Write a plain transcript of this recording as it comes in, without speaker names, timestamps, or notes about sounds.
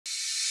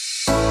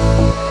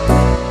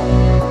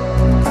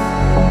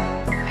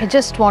I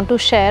just want to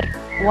share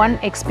one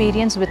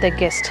experience with a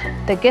guest.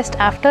 The guest,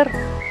 after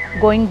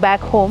going back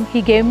home,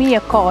 he gave me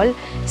a call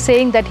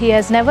saying that he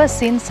has never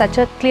seen such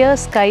a clear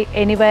sky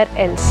anywhere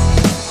else.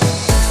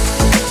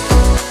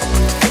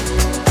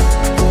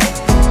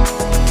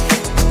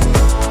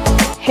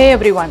 Hey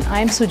everyone, I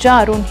am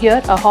Suja Arun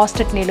here, a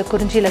host at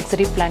Neelakurunji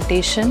Luxury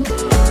Plantation.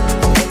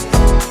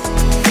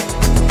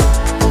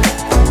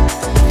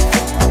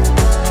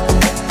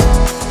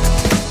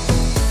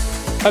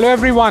 Hello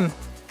everyone.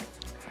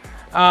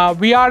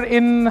 We are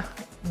in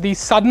the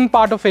southern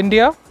part of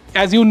India.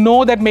 As you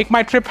know that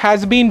MakeMyTrip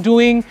has been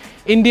doing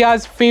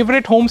India's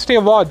favorite homestay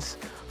awards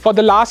for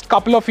the last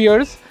couple of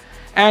years,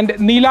 and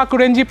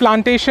Neelakurunji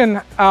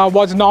Plantation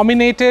was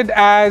nominated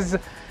as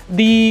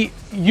the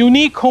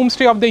unique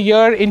homestay of the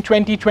year in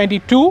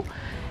 2022,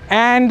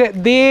 and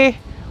they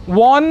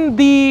won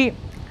the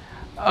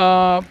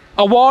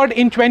award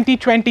in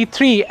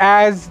 2023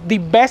 as the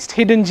best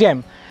hidden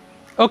gem.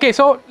 Okay,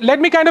 so let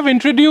me kind of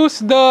introduce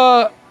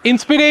the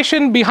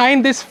inspiration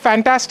behind this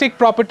fantastic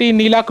property,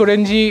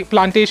 Neelakurunji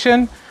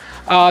Plantation.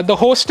 The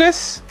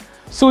hostess,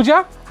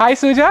 Suja. Hi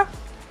Suja,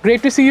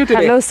 great to see you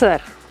today. Hello sir.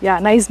 Yeah,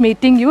 nice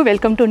meeting you.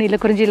 Welcome to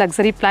Neelakurunji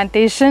Luxury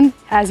Plantation.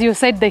 As you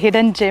said, the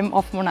hidden gem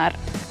of Munnar.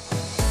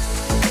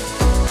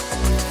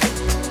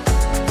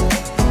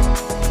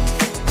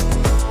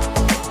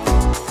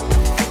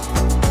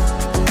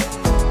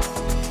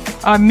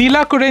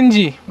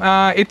 Neelakurunji,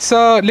 it's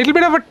a little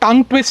bit of a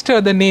tongue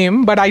twister, the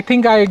name, but I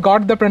think I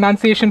got the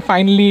pronunciation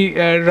finally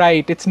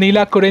right. It's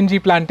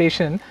Neelakurunji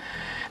Plantation.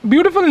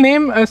 Beautiful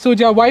name,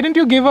 Suja. Why don't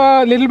you give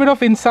a little bit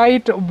of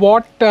insight?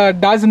 What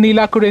does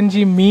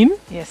Neelakurunji mean?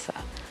 Yes, sir.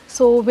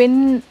 So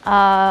when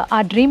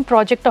our dream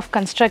project of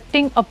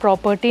constructing a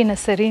property in a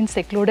serene,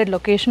 secluded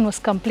location was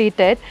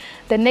completed,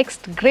 the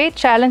next great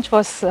challenge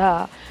was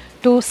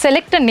to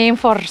select a name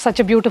for such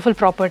a beautiful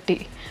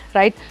property.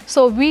 Right,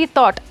 so we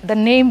thought the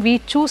name we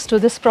choose to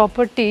this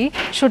property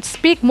should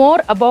speak more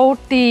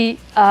about the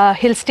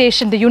hill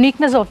station, the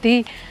uniqueness of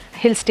the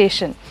hill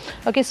station.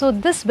 Okay, so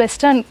this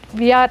the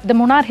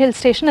Munnar hill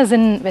station is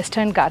in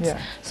Western Ghats.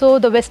 Yeah. So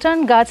the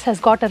Western Ghats has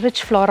got a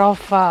rich flora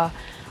of a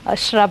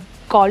shrub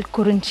called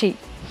Kurunchi.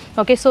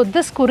 Okay, so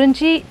this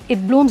Kurunchi,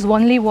 it blooms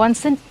only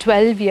once in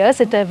 12 years.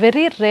 It's a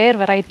very rare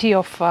variety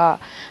of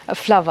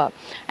flower.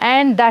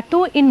 And that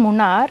too in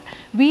Munnar,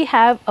 we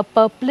have a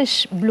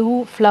purplish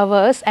blue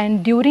flowers,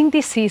 and during the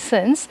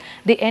seasons,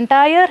 the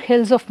entire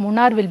hills of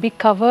Munnar will be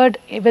covered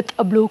with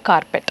a blue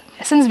carpet.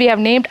 Since we have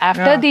named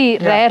after the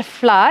rare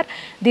flower,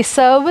 the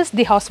service,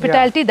 the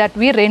hospitality that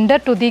we render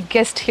to the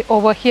guest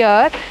over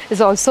here is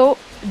also,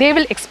 they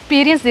will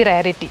experience the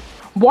rarity.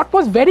 What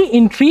was very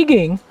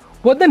intriguing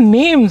were the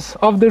names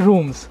of the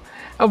rooms.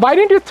 Why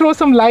don't you throw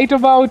some light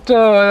about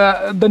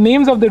the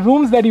names of the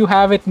rooms that you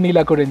have at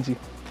Neelakurunji?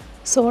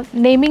 So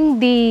naming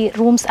the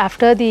rooms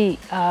after the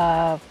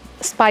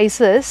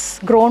spices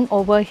grown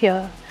over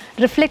here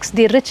reflects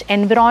the rich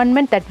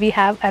environment that we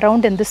have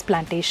around in this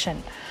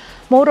plantation.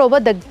 Moreover,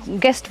 the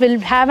guest will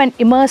have an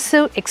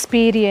immersive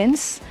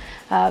experience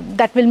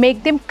that will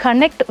make them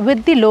connect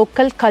with the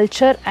local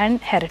culture and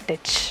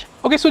heritage.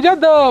 Okay, Suja,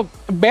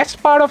 the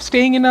best part of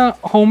staying in a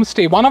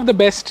homestay, one of the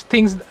best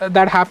things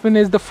that happen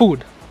is the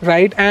food,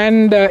 right?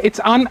 And it's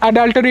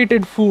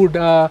unadulterated food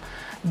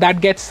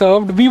that gets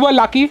served. We were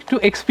lucky to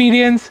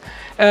experience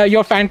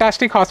your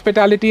fantastic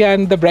hospitality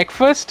and the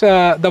breakfast.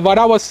 The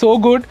vada was so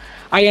good.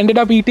 I ended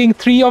up eating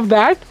 3 of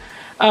that.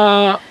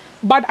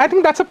 But I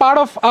think that's a part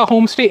of a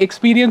homestay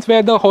experience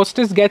where the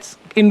hostess gets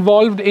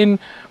involved in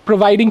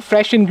providing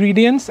fresh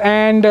ingredients,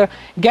 and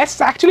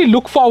guests actually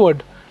look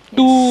forward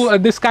to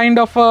this kind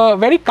of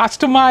very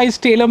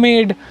customized,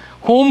 tailor-made,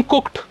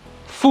 home-cooked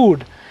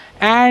food.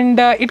 And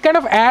it kind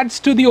of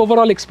adds to the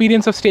overall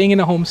experience of staying in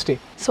a homestay.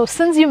 So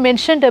since you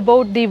mentioned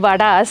about the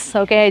vadas,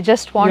 okay, I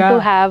just want to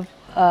have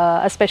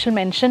a special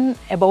mention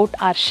about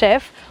our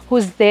chef,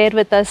 who's there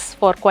with us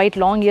for quite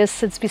long years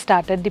since we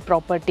started the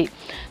property.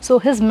 So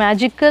his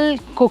magical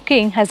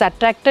cooking has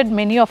attracted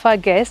many of our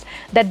guests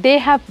that they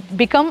have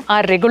become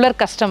our regular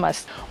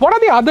customers. What are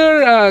the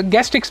other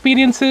guest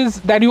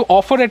experiences that you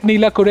offer at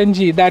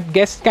Neelakurunji that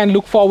guests can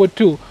look forward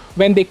to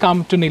when they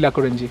come to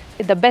Neelakurunji?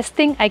 The best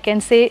thing I can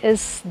say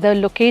is the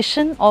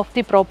location of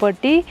the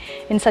property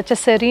in such a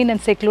serene and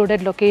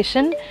secluded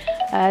location,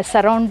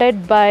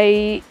 surrounded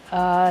by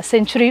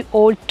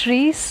century-old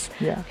trees,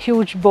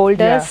 huge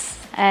boulders,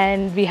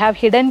 and we have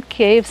hidden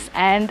caves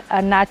and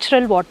a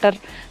natural water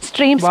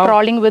streams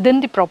crawling within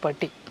the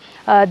property.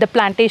 The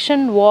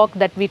plantation walk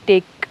that we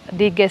take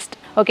the guest,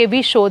 okay,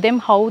 we show them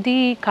how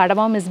the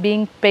cardamom is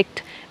being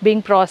picked,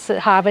 being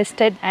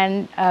harvested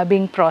and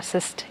being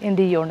processed in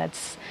the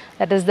units.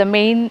 That is the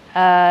main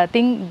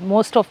thing,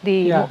 most of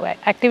the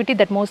activity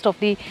that most of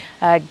the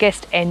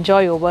guests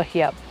enjoy over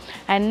here.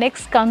 And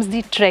next comes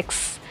the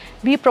treks.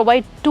 We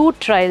provide 2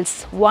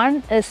 trails.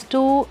 One is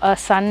to a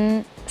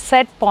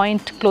sunset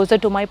point closer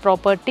to my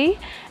property,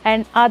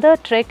 and other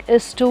trek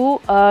is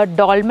to a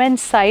dolmen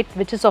site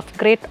which is of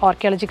great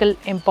archaeological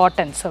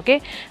importance.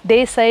 Okay,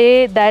 they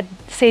say that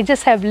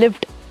sages have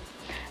lived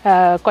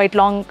quite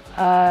long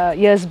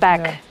years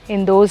back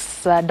in those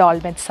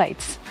Dolmet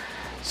sites.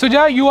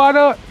 Suja, you are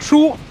a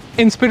true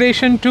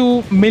inspiration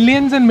to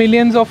millions and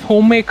millions of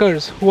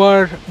homemakers who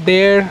are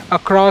there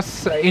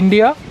across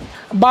India.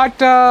 But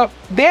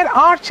there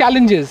are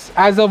challenges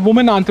as a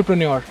woman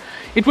entrepreneur.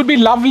 It would be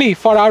lovely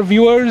for our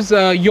viewers,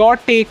 your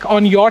take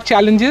on your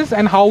challenges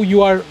and how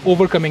you are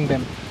overcoming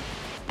them.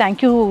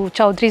 Thank you,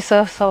 Chaudhary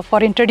sir,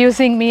 for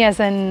introducing me as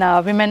an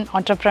women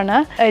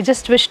entrepreneur. I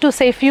just wish to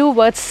say a few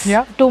words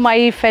to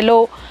my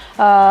fellow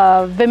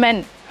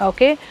women,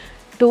 okay,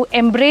 to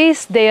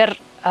embrace their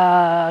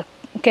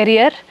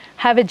career,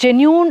 have a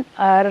genuine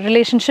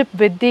relationship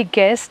with the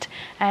guest,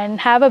 and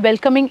have a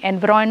welcoming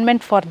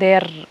environment for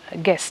their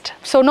guest.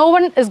 So no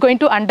one is going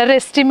to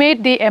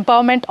underestimate the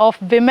empowerment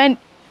of women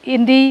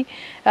in the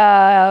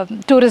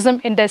tourism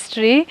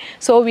industry.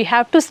 So we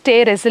have to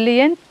stay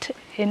resilient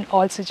in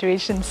all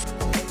situations.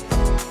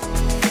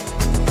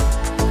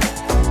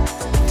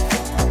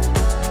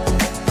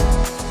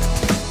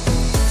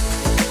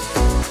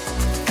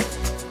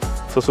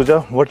 So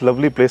Suja, what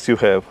lovely place you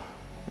have.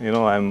 You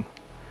know, I'm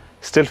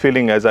still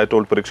feeling, as I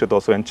told Parikshit,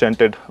 also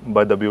enchanted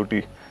by the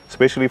beauty.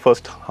 Especially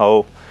first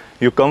how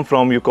you come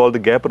from, you call the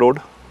Gap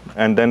Road,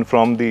 and then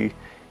from the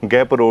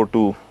Gap Road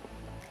to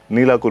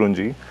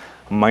Neelakurunji,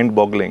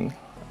 mind-boggling.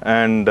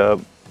 And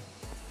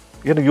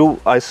you know,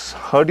 I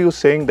heard you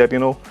saying that, you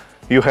know,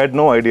 you had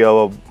no idea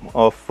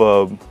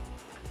of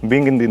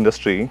being in the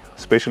industry,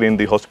 especially in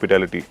the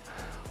hospitality.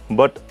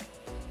 But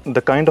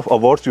the kind of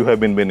awards you have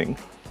been winning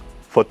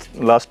for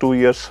last 2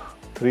 years,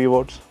 3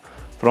 awards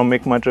from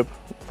MakeMyTrip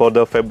for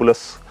the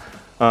fabulous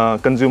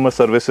consumer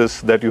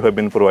services that you have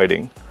been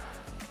providing.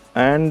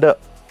 And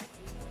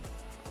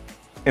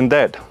in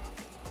that,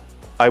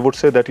 I would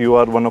say that you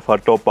are one of our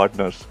top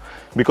partners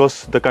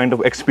because the kind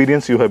of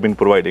experience you have been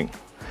providing.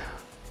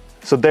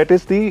 So that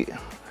is the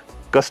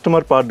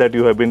customer part that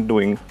you have been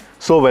doing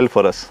so well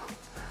for us.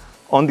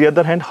 On the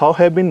other hand, how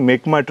have been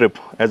MakeMyTrip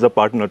as a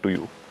partner to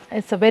you?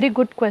 It's a very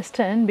good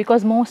question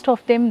because most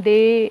of them,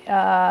 they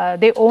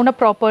own a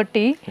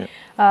property,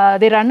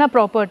 they run a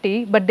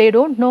property, but they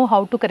don't know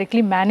how to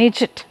correctly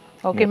manage it,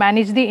 okay,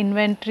 manage the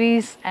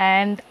inventories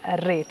and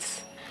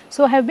rates.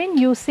 So I have been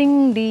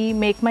using the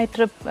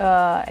MakeMyTrip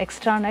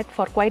extranet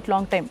for quite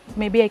long time.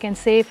 Maybe I can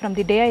say from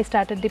the day I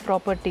started the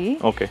property.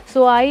 Okay.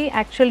 So I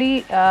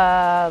actually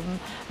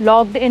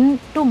logged in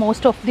to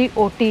most of the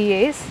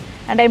OTAs,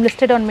 and I'm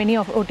listed on many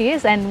of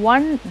OTAs, and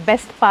one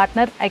best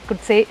partner I could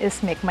say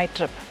is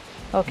MakeMyTrip.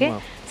 Okay.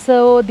 Wow.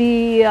 So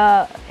the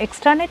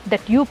extranet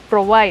that you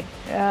provide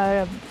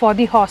for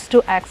the host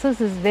to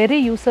access is very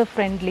user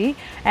friendly,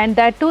 and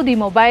that too the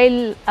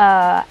mobile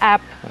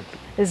app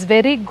is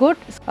very good.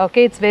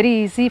 Okay, it's very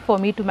easy for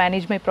me to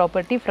manage my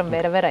property from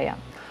wherever I am.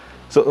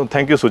 So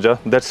thank you, Suja.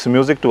 That's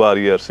music to our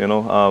ears. You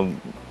know,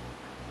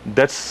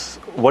 that's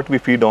what we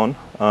feed on,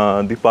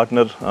 the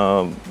partner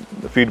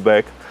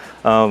feedback,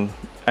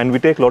 and we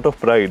take a lot of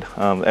pride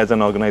as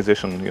an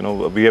organization. You know,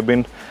 we have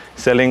been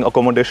selling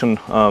accommodation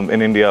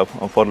in India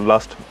for the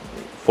last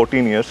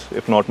 14 years,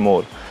 if not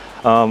more,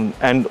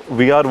 and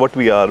we are what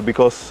we are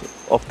because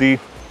of the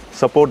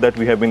support that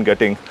we have been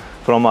getting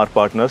from our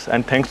partners,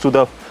 and thanks to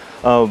the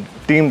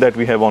team that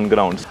we have on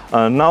grounds.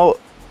 Now,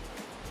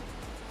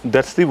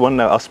 that's the one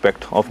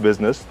aspect of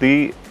business,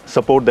 the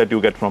support that you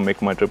get from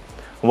MakeMyTrip.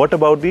 What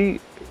about the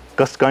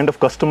kind of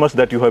customers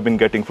that you have been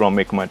getting from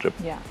MakeMyTrip?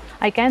 Yeah,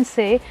 I can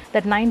say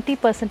that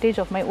 90%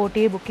 of my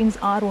OTA bookings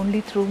are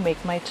only through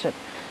MakeMyTrip.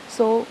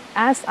 So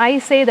as I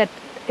say that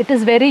it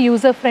is very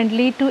user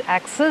friendly to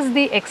access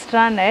the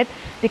extranet,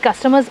 the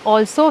customers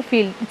also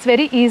feel it's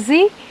very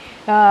easy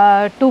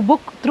to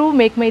book through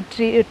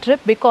MakeMyTrip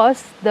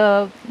because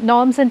the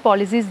norms and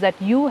policies that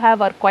you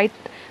have are quite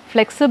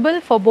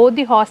flexible for both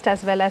the host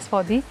as well as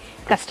for the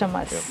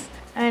customers. Yeah.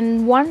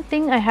 And one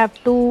thing I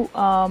have to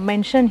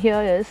mention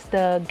here is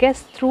the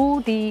guests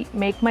through the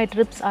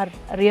MakeMyTrips are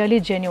really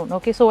genuine.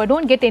 Okay, so I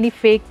don't get any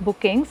fake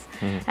bookings,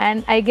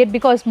 and I get,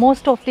 because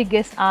most of the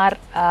guests are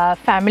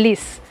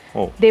families.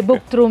 They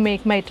book through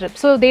MakeMyTrip,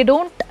 so they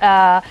don't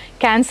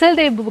cancel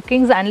their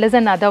bookings unless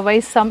and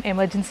otherwise some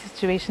emergency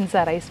situations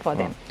arise for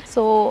them.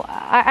 So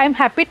I'm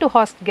happy to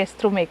host guests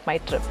through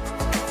MakeMyTrip.